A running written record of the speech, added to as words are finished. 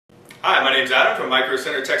Hi, my name is Adam from Micro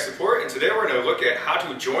Center Tech Support, and today we're going to look at how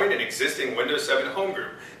to join an existing Windows 7 home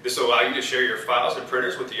group. This will allow you to share your files and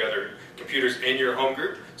printers with the other computers in your home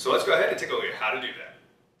group. So let's go ahead and take a look at how to do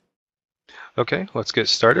that. Okay, let's get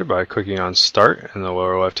started by clicking on Start in the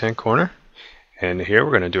lower left-hand corner. And here we're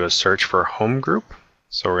going to do a search for home group.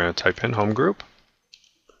 So we're going to type in home group.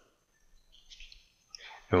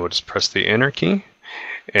 And we'll just press the Enter key.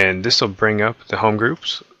 And this will bring up the home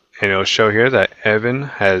groups. And it'll show here that Evan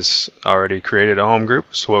has already created a home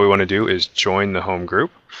group. So what we want to do is join the home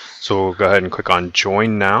group. So we'll go ahead and click on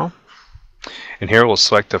Join Now. And here we'll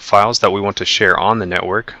select the files that we want to share on the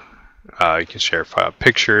network. You can share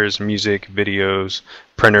pictures, music, videos,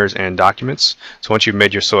 printers, and documents. So once you've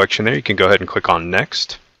made your selection there, you can go ahead and click on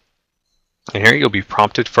Next. And here you'll be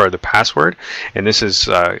prompted for the password. And this is,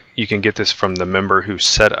 you can get this from the member who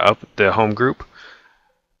set up the home group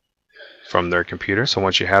from their computer. So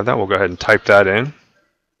once you have that, we'll go ahead and type that in.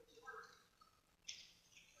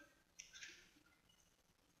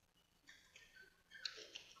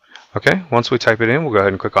 Okay, once we type it in, we'll go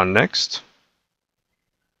ahead and click on Next.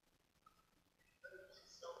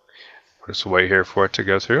 We'll just wait here for it to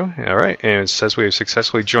go through. Alright, and it says we have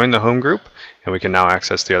successfully joined the home group, and we can now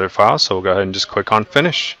access the other files. So we'll go ahead and just click on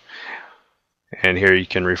Finish. And here you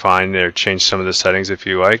can refine or change some of the settings if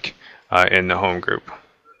you like in the home group.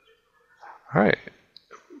 Alright,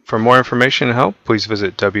 for more information and help, please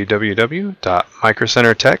visit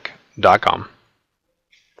www.microcentertech.com.